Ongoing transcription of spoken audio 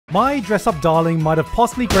My dress-up darling might have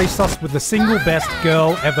possibly graced us with the single best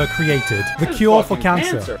girl ever created. The cure for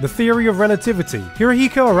cancer. The theory of relativity.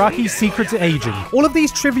 Hirohiko Araki's secret to aging. All of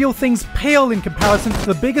these trivial things pale in comparison to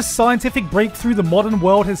the biggest scientific breakthrough the modern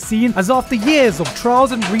world has seen, as after years of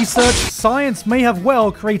trials and research, science may have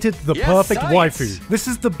well created the perfect waifu. This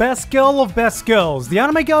is the best girl of best girls. The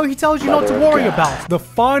anime girl he tells you not to worry about. The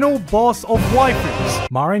final boss of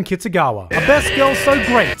waifus. Marin Kitagawa. A best girl so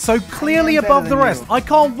great, so clearly above the rest. I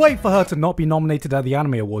can't wait for her to not be nominated at the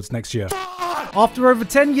Anime Awards next year. After over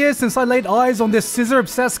 10 years since I laid eyes on this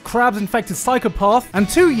scissor-obsessed, crabs-infected psychopath, and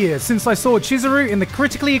 2 years since I saw Chizuru in the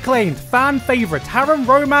critically acclaimed, fan-favorite harem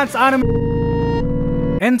romance anime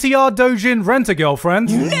NTR Dojin Rent-A-Girlfriend,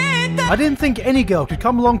 I didn't think any girl could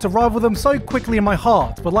come along to rival them so quickly in my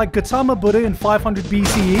heart, but like Gautama Buddha in 500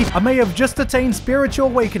 BCE, I may have just attained spiritual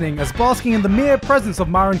awakening as basking in the mere presence of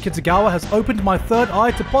Marin Kitagawa has opened my third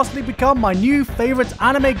eye to possibly become my new favorite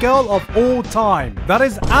anime girl of all time. That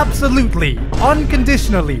is absolutely,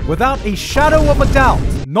 unconditionally, without a shadow of a doubt,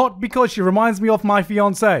 not because she reminds me of my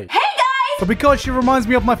fiancé. Hey guys! But because she reminds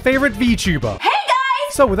me of my favorite VTuber. Hey!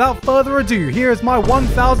 So without further ado, here is my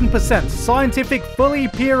 1000% scientific, fully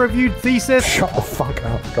peer-reviewed thesis. Shut the fuck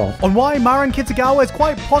up, God. On why Marin Kitagawa is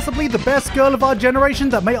quite possibly the best girl of our generation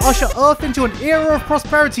that may usher Earth into an era of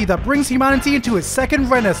prosperity that brings humanity into its second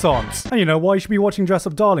renaissance. And you know why you should be watching Dress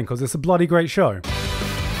Up Darling, because it's a bloody great show.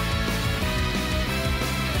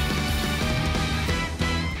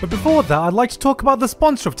 But before that, I'd like to talk about the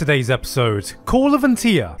sponsor of today's episode, Call of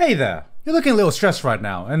Antia. Hey there. You're looking a little stressed right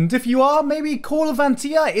now, and if you are, maybe Call of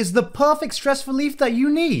Antia is the perfect stress relief that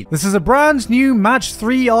you need. This is a brand new Match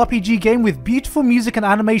 3 RPG game with beautiful music and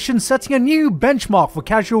animation setting a new benchmark for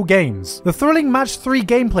casual games. The thrilling Match 3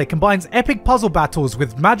 gameplay combines epic puzzle battles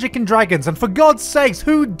with magic and dragons, and for God's sakes,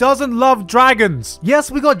 who doesn't love dragons?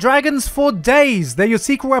 Yes, we got dragons for days. They're your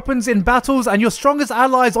secret weapons in battles and your strongest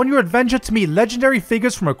allies on your adventure to meet legendary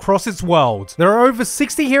figures from across its world. There are over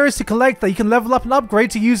 60 heroes to collect that you can level up and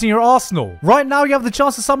upgrade to use in your arsenal. Right now you have the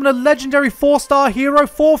chance to summon a legendary 4-star hero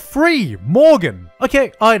for free, Morgan.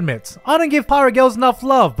 Okay, I admit, I don't give pirate girls enough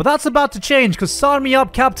love, but that's about to change because sign me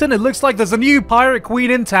up, Captain, it looks like there's a new pirate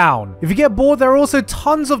queen in town. If you get bored, there are also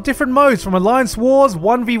tons of different modes from Alliance Wars,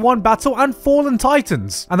 1v1 Battle, and Fallen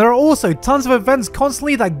Titans. And there are also tons of events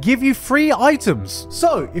constantly that give you free items.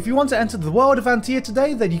 So, if you want to enter the world of Antia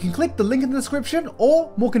today, then you can click the link in the description,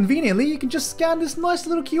 or more conveniently, you can just scan this nice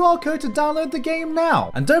little QR code to download the game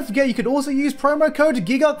now. And don't forget, you can also use promo code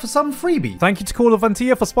Gigguk for some freebie. Thank you to Call of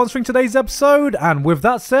Antia for sponsoring today's episode, and with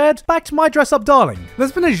that said, back to my Dress Up Darling.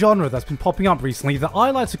 There's been a genre that's been popping up recently that I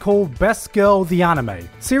like to call Best Girl the Anime.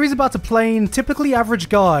 Series about a plain, typically average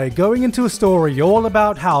guy going into a story all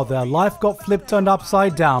about how their life got turned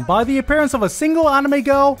upside down by the appearance of a single anime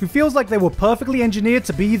girl who feels like they were perfectly engineered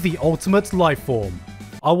to be the ultimate life form.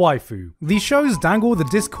 A waifu. These shows dangle the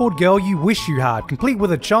Discord girl you wish you had, complete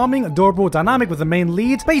with a charming, adorable dynamic with the main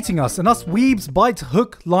lead, baiting us, and us weebs bite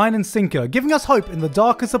hook, line, and sinker, giving us hope in the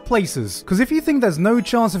darkest of places. Cause if you think there's no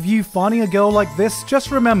chance of you finding a girl like this,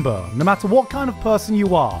 just remember, no matter what kind of person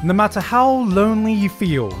you are, no matter how lonely you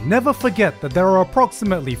feel, never forget that there are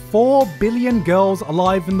approximately 4 billion girls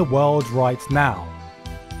alive in the world right now.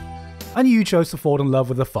 And you chose to fall in love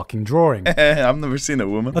with a fucking drawing. I've never seen a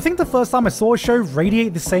woman. I think the first time I saw a show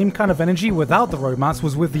radiate the same kind of energy without the romance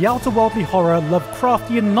was with the outerworldly horror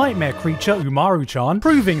Lovecraftian nightmare creature Umaru-chan,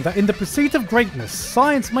 proving that in the pursuit of greatness,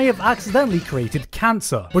 science may have accidentally created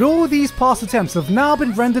cancer. But all of these past attempts have now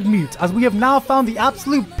been rendered mute, as we have now found the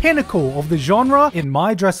absolute pinnacle of the genre in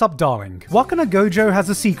My Dress Up Darling. Wakana Gojo has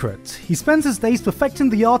a secret. He spends his days perfecting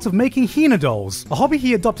the art of making Hina dolls, a hobby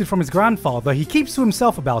he adopted from his grandfather. He keeps to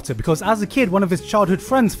himself about it because as a kid, one of his childhood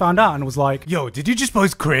friends found out and was like, "Yo, did you just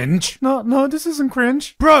post cringe?" No, this isn't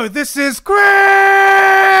cringe. Bro, this is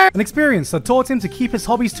cringe! An experience that taught him to keep his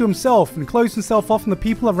hobbies to himself and close himself off from the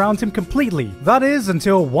people around him completely. That is,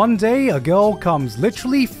 until one day a girl comes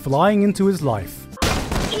literally flying into his life.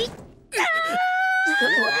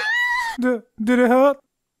 Did it hurt?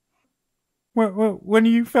 When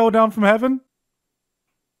you fell down from heaven?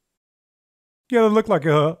 Yeah, it looked like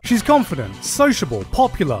it hurt. She's confident, sociable,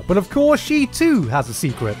 popular, but of course she too has a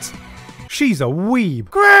secret. She's a weeb.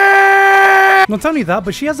 Not only that,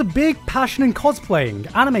 but she has a big passion in cosplaying.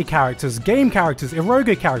 Anime characters, game characters,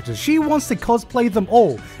 eroge characters. She wants to cosplay them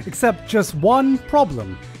all, except just one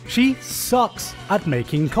problem. She sucks at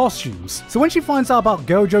making costumes. So when she finds out about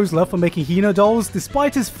Gojo's love for making Hino dolls,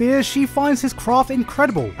 despite his fears, she finds his craft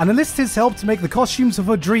incredible and enlists his help to make the costumes of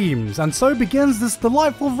her dreams, and so begins this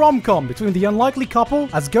delightful rom-com between the unlikely couple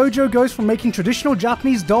as Gojo goes from making traditional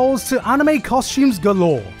Japanese dolls to anime costumes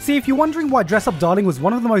galore. See, if you're wondering why Dress Up Darling was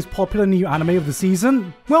one of the most popular new anime of the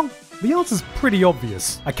season, well, the answer's pretty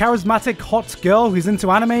obvious. A charismatic, hot girl who's into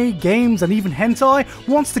anime, games, and even hentai,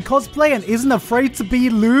 wants to cosplay and isn't afraid to be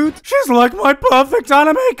lewd? She's like my perfect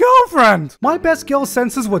anime girlfriend! My best girl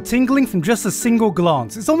senses were tingling from just a single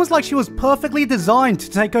glance. It's almost like she was perfectly designed to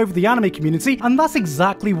take over the anime community, and that's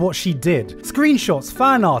exactly what she did. Screenshots,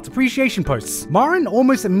 fan art, appreciation posts. Marin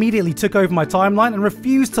almost immediately took over my timeline and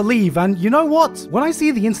refused to leave, and you know what? When I see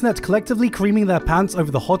the internet collectively creaming their pants over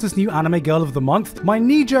the hottest new anime girl of the month, my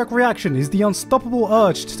knee-jerk reaction is the unstoppable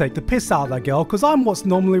urge to take the piss out of that girl because I'm what's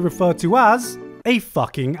normally referred to as a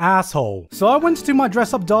fucking asshole. So I went to my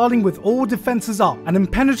Dress Up Darling with all defenses up, an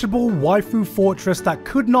impenetrable waifu fortress that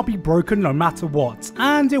could not be broken no matter what,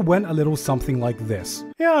 and it went a little something like this.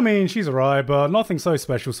 Yeah, I mean, she's alright, but nothing so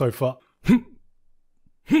special so far.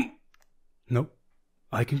 Nope,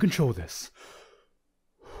 I can control this.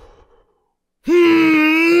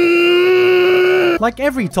 Like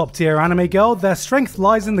every top tier anime girl, their strength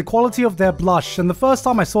lies in the quality of their blush, and the first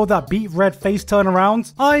time I saw that beet red face turn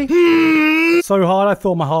around, so hard I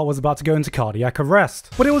thought my heart was about to go into cardiac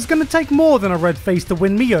arrest. But it was gonna take more than a red face to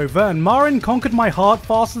win me over, and Marin conquered my heart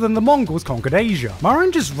faster than the Mongols conquered Asia.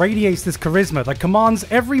 Marin just radiates this charisma that commands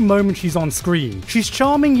every moment she's on screen. She's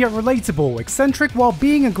charming yet relatable, eccentric while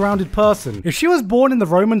being a grounded person. If she was born in the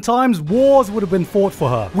Roman times, wars would have been fought for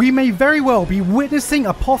her. We may very well be witnessing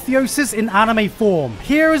apotheosis in anime form.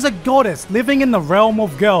 Here is a goddess living in the realm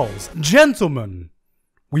of girls. Gentlemen,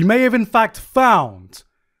 we may have in fact found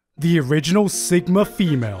the original Sigma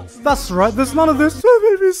female. That's right, there's none of this.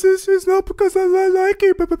 It's not because I like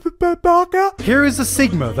it, Baka. Here is a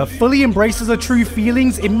Sigma that fully embraces her true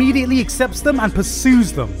feelings, immediately accepts them, and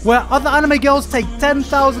pursues them. Where other anime girls take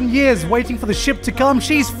 10,000 years waiting for the ship to come,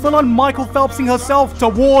 she's full-on Michael Phelpsing herself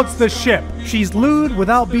towards the ship. She's lewd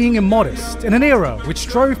without being immodest, in an era which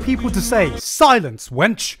drove people to say, "Silence,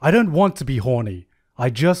 wench! I don't want to be horny. I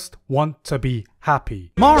just want to be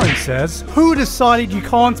happy." Marin says, "Who decided you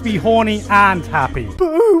can't be horny and happy?"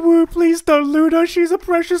 Boo, please don't lewd her, she's a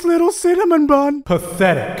precious little cinnamon bun.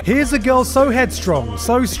 Pathetic. Here's a girl so headstrong,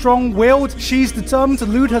 so strong-willed, she's determined to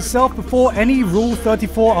lewd herself before any Rule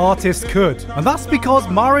 34 artist could. And that's because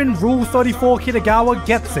Marin Rule 34 Kitagawa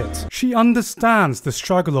gets it. She understands the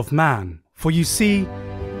struggle of man. For you see,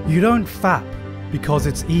 you don't fap because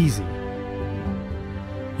it's easy.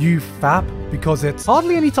 You fap because it's...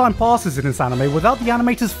 Hardly any time passes in this anime without the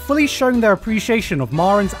animators fully showing their appreciation of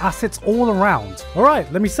Marin's assets all around.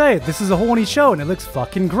 Alright, let me say it, this is a horny show and it looks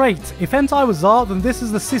fucking great. If hentai was art, then this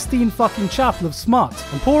is the Sistine fucking Chapel of smut.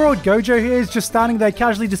 And poor old Gojo here is just standing there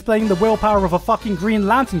casually displaying the willpower of a fucking Green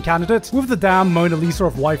Lantern candidate with the damn Mona Lisa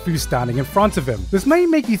of waifu standing in front of him. This may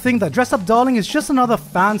make you think that Dress Up Darling is just another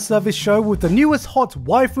fan service show with the newest hot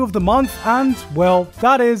waifu of the month, and, well,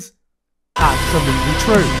 that is absolutely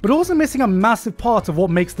true. But also missing a massive part of what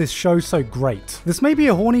makes this show so great. This may be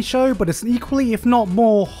a horny show, but it's an equally, if not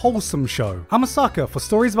more, wholesome show. I'm a sucker for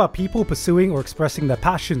stories about people pursuing or expressing their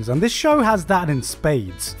passions, and this show has that in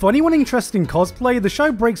spades. For anyone interested in cosplay, the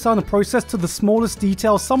show breaks down the process to the smallest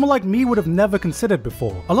details someone like me would have never considered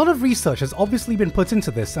before. A lot of research has obviously been put into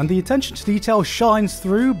this, and the attention to detail shines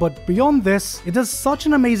through, but beyond this, it does such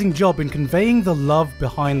an amazing job in conveying the love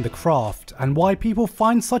behind the craft, and why people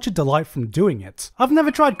find such a delight from doing it. I've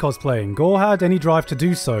never tried cosplaying or had any drive to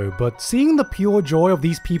do so, but seeing the pure joy of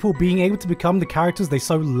these people being able to become the characters they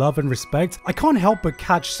so love and respect, I can't help but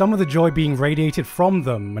catch some of the joy being radiated from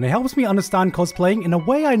them, and it helps me understand cosplaying in a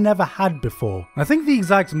way I never had before. I think the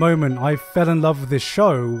exact moment I fell in love with this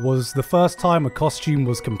show was the first time a costume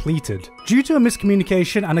was completed. Due to a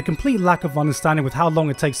miscommunication and a complete lack of understanding with how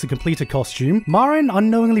long it takes to complete a costume, Marin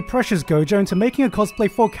unknowingly pressures Gojo into making a cosplay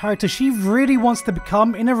for a character she really wants to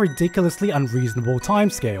become in a ridiculously unreasonable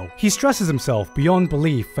timescale. He stresses himself beyond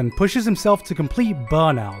belief and pushes himself to complete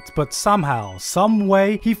burnout, but somehow, some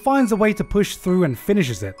way, he finds a way to push through and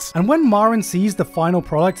finishes it. And when Marin sees the final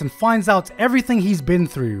product and finds out everything he's been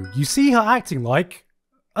through, you see her acting like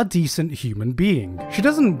a decent human being. She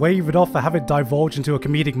doesn't wave it off or have it divulge into a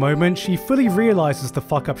comedic moment. She fully realizes the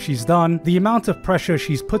fuck up she's done, the amount of pressure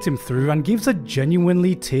she's put him through, and gives a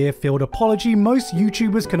genuinely tear-filled apology most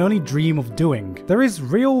YouTubers can only dream of doing. There is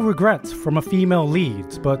real regret from a female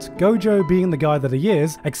lead, but Gojo, being the guy that he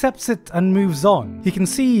is, accepts it and moves on. He can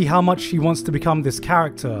see how much she wants to become this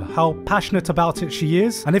character, how passionate about it she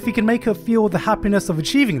is, and if he can make her feel the happiness of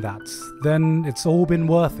achieving that, then it's all been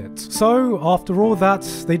worth it. So after all that,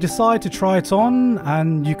 they decide to try it on,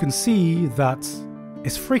 and you can see that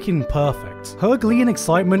it's freaking perfect. Her glee and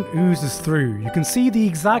excitement oozes through. You can see the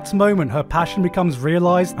exact moment her passion becomes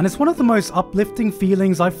realized, and it's one of the most uplifting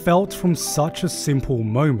feelings I've felt from such a simple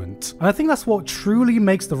moment. And I think that's what truly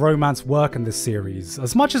makes the romance work in this series.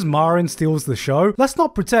 As much as Marin steals the show, let's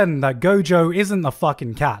not pretend that Gojo isn't a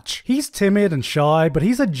fucking catch. He's timid and shy, but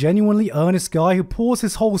he's a genuinely earnest guy who pours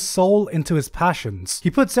his whole soul into his passions. He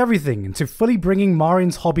puts everything into fully bringing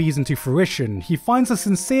Marin's hobbies into fruition. He finds a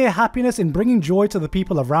sincere happiness in bringing joy to the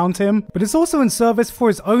people around him, but it's also in service for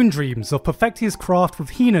his own dreams of perfecting his craft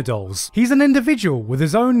with Hina dolls. He's an individual with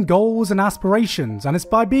his own goals and aspirations, and it's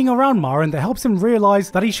by being around Marin that helps him realize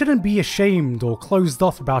that he shouldn't be ashamed or closed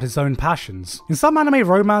off about his own passions. In some anime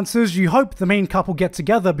romances, you hope the main couple get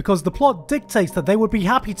together because the plot dictates that they would be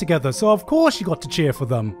happy together, so of course you got to cheer for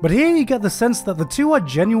them. But here you get the sense that the two are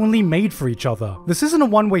genuinely made for each other. This isn't a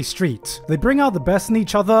one-way street. They bring out the best in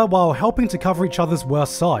each other while helping to cover each other's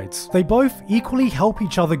worst sides. They both equally help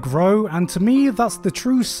each other grow, and to me that's the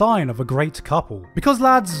true sign of a great couple. Because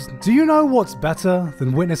lads, do you know what's better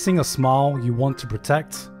than witnessing a smile you want to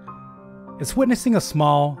protect? It's witnessing a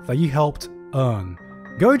smile that you helped earn.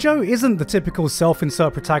 Gojo isn't the typical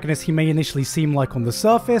self-insert protagonist he may initially seem like on the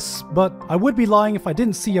surface, but I would be lying if I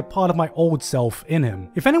didn't see a part of my old self in him.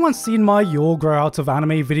 If anyone's seen my You'll Grow Out of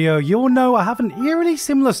Anime video, you'll know I have an eerily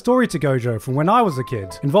similar story to Gojo from when I was a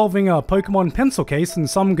kid, involving a Pokemon pencil case and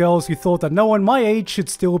some girls who thought that no one my age should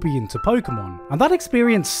still be into Pokemon. And that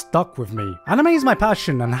experience stuck with me. Anime is my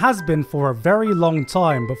passion and has been for a very long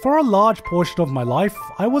time, but for a large portion of my life,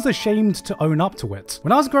 I was ashamed to own up to it.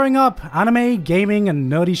 When I was growing up, anime, gaming,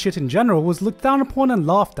 and nerdy shit in general was looked down upon and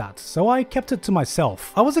laughed at, so I kept it to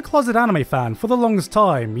myself. I was a closet anime fan for the longest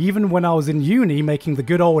time. Even when I was in uni making the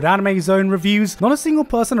good old Anime Zone reviews, not a single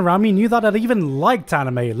person around me knew that I'd even liked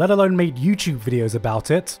anime, let alone made YouTube videos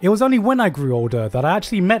about it. It was only when I grew older that I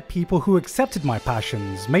actually met people who accepted my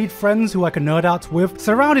passions, made friends who I could nerd out with,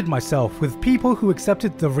 surrounded myself with people who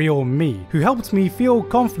accepted the real me, who helped me feel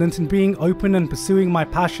confident in being open and pursuing my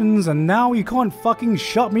passions, and now you can't fucking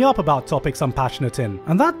shut me up about topics I'm passionate in.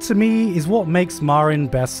 And that to me is what makes Marin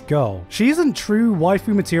best girl. She isn't true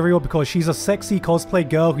waifu material because she's a sexy cosplay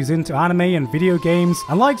girl who's into anime and video games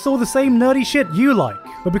and likes all the same nerdy shit you like,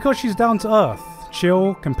 but because she's down to earth,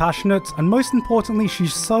 chill, compassionate, and most importantly,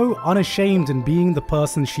 she's so unashamed in being the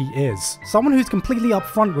person she is. Someone who's completely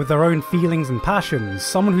upfront with their own feelings and passions.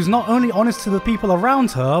 Someone who's not only honest to the people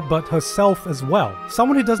around her, but herself as well.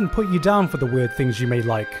 Someone who doesn't put you down for the weird things you may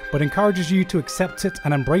like, but encourages you to accept it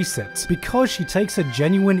and embrace it, because she takes a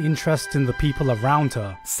genuine interest in the people around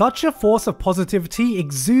her. Such a force of positivity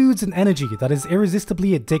exudes an energy that is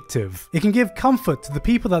irresistibly addictive. It can give comfort to the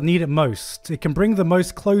people that need it most. It can bring the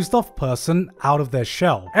most closed off person out of their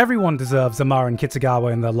shell. Everyone deserves a Marin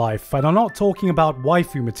Kitagawa in their life, and I'm not talking about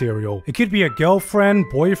waifu material. It could be a girlfriend,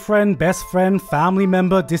 boyfriend, best friend, family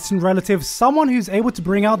member, distant relative, someone who's able to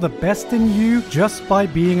bring out the best in you just by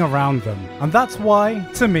being around them. And that's why,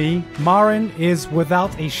 to me, Marin is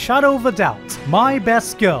without a shadow of a doubt my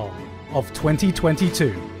best girl of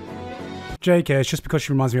 2022. JK, it's just because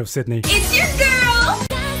she reminds me of Sydney. It's your girl!